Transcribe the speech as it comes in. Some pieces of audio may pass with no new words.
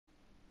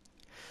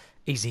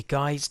Easy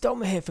guys,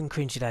 Dom here from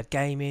Cringy Dad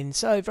Gaming.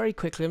 So very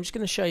quickly I'm just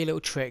going to show you a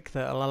little trick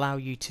that will allow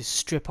you to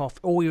strip off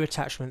all your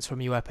attachments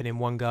from your weapon in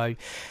one go.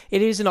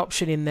 It is an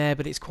option in there,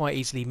 but it's quite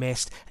easily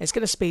missed. It's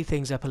going to speed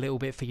things up a little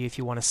bit for you if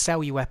you want to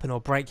sell your weapon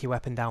or break your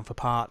weapon down for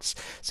parts.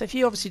 So if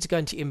you obviously to go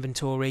into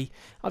inventory,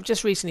 I've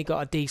just recently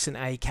got a decent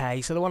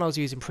AK, so the one I was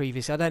using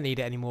previously I don't need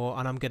it anymore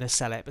and I'm going to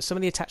sell it, but some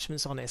of the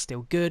attachments on it are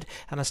still good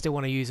and I still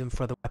want to use them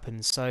for other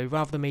weapons. So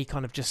rather than me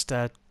kind of just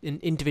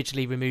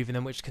individually removing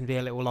them, which can be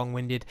a little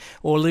long-winded,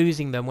 or losing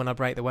them when I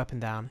break the weapon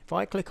down, if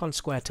I click on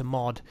square to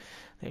mod,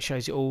 it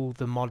shows you all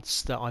the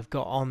mods that I've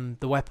got on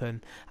the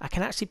weapon. I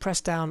can actually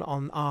press down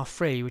on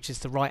R3, which is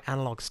the right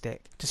analog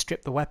stick, to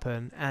strip the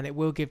weapon, and it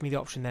will give me the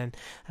option then.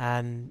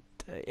 And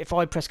if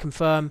I press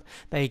confirm,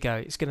 there you go,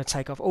 it's going to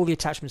take off all the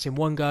attachments in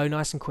one go,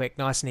 nice and quick,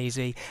 nice and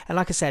easy. And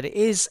like I said, it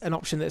is an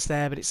option that's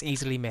there, but it's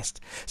easily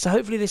missed. So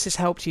hopefully this has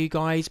helped you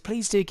guys.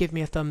 Please do give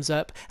me a thumbs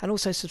up and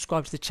also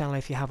subscribe to the channel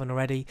if you haven't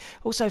already.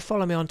 Also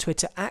follow me on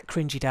Twitter at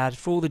CringyDad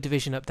for all the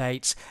Division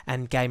updates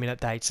and gaming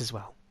updates as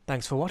well.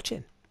 Thanks for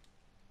watching.